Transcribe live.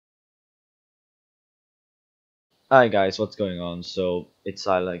Hi guys, what's going on? So it's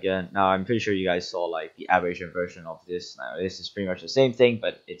Silent again. Now I'm pretty sure you guys saw like the aberration version of this. Now this is pretty much the same thing,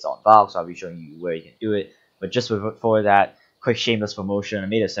 but it's on Valg, so I'll be showing you where you can do it. But just before that, quick shameless promotion. I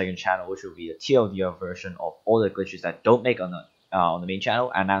made a second channel, which will be a TLDR version of all the glitches that don't make on the main channel.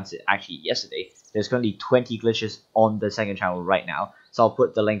 I announced it actually yesterday. There's currently 20 glitches on the second channel right now, so I'll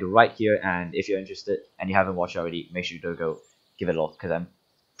put the link right here. And if you're interested and you haven't watched already, make sure to go give it a look, because I'm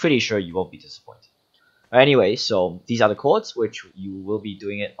pretty sure you won't be disappointed. Anyway, so these are the chords, which you will be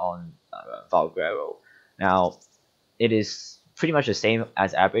doing it on Valg. Now, it is pretty much the same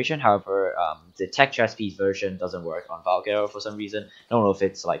as aberration. However, the tech chess piece version doesn't work on Valg for some reason. I don't know if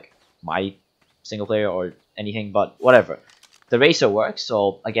it's like my single player or anything, but whatever. The racer works,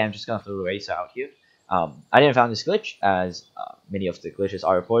 so again, I'm just gonna throw the racer out here. I didn't find this glitch, as many of the glitches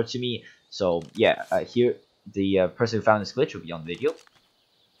are reported to me. So yeah, here the person who found this glitch will be on video.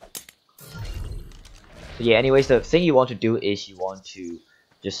 Yeah, anyways, the thing you want to do is you want to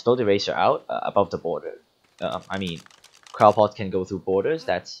just throw the racer out above the border. I mean, crowd pods can go through borders.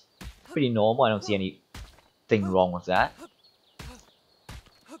 That's pretty normal. I don't see anything wrong with that.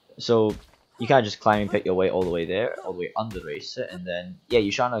 So you kind of just climb and pick your way all the way there, all the way under the racer, and then yeah,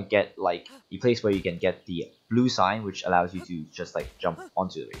 you're trying to get like the place where you can get the blue sign, which allows you to just like jump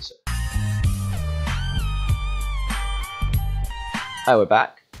onto the racer. Alright, we're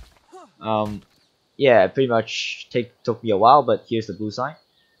back. Yeah, pretty much took me a while, but here's the blue sign.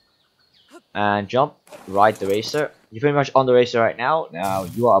 And jump, ride the racer. You're pretty much on the racer right now. Now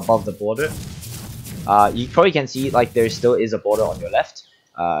you are above the border. You probably can see like there still is a border on your left.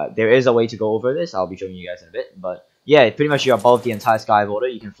 There is a way to go over this. I'll be showing you guys in a bit. But yeah, pretty much you're above the entire sky border.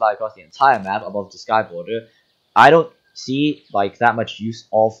 You can fly across the entire map above the sky border. I don't see like that much use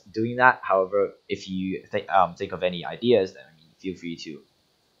of doing that. However, if you think of any ideas, then feel free to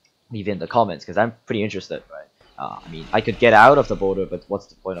leave in the comments, because I'm pretty interested, right? I mean, I could get out of the border, but what's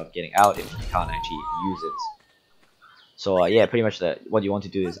the point of getting out if you can't actually use it? So yeah, pretty much what you want to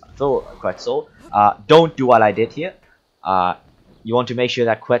do is throw a Quetzal. Don't do what I did here. You want to make sure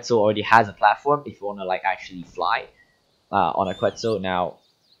that Quetzal already has a platform if you want to like actually fly on a Quetzal. Now,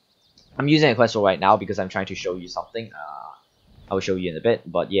 I'm using a Quetzal right now because I'm trying to show you something. I will show you in a bit,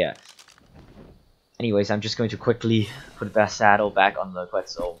 but yeah. Anyways, I'm just going to quickly put the saddle back on the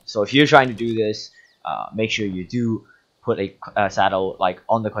Quetzal. So if you're trying to do this, make sure you do put a saddle like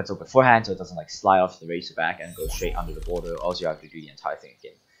on the Quetzal beforehand, so it doesn't like slide off the racer back and go straight under the border. Or else you have to do the entire thing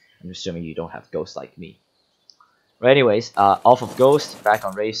again. I'm assuming you don't have Ghost like me. But anyways, off of Ghost, back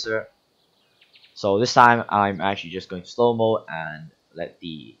on racer. So this time I'm actually just going to slow mo and let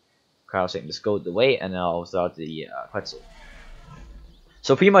the crowd sickness go the way, and then I'll start the Quetzal.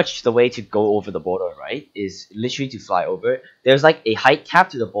 So pretty much the way to go over the border, right, is literally to fly over. There's like a height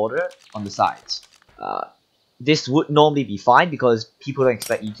cap to the border on the sides. This would normally be fine because people don't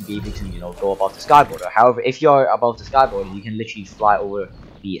expect you to be able to, you know, go above the sky border. However, if you're above the sky border, you can literally fly over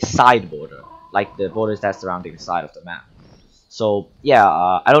the side border, like the borders that's surrounding the side of the map. So yeah,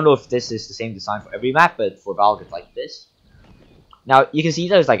 I don't know if this is the same design for every map, but for Valg it's like this. Now you can see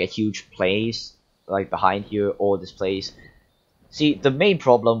there's like a huge place like behind here, or this place. See, the main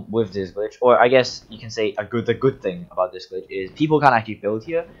problem with this glitch, or I guess you can say the good thing about this glitch, is people can't actually build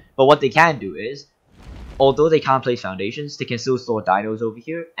here. But what they can do is, although they can't place foundations, they can still store dinos over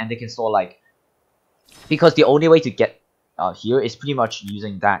here, and they can store like, because the only way to get here is pretty much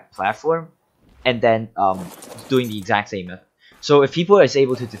using that platform, and then doing the exact same method. So if people is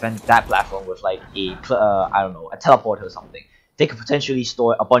able to defend that platform with like a I don't know, a teleporter or something, they could potentially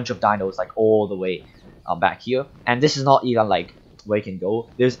store a bunch of dinos like all the way back here. And this is not even like where you can go.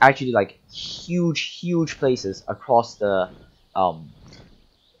 There's actually like huge places across the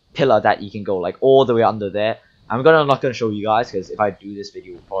pillar that you can go, like all the way under there. I'm not gonna show you guys, because if I do this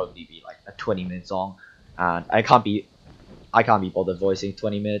video, it will probably be like a 20-minute long, and I can't be bothered voicing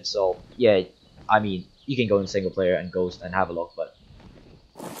 20 minutes. So yeah, I mean, you can go in single player and Ghost and have a look, but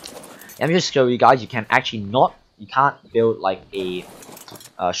let me just show you guys. You can't build like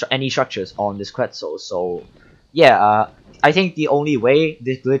any structures on this Quetzal. So yeah, I think the only way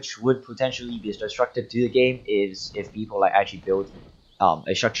this glitch would potentially be destructive to the game is if people like actually build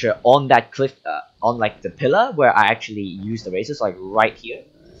a structure on that cliff, on like the pillar where I actually use the racers, like right here,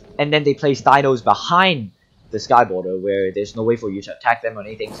 and then they place dinos behind the sky border where there's no way for you to attack them or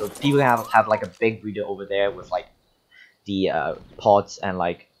anything. So people have like a big breeder over there with like the pods and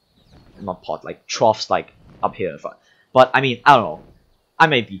like like troughs like up here in front. But I mean, I don't know. I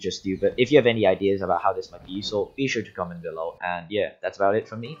may be just stupid. If you have any ideas about how this might be useful, be sure to comment below. And yeah, that's about it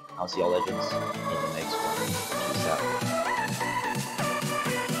from me. I'll see y'all legends in the next one. Peace out.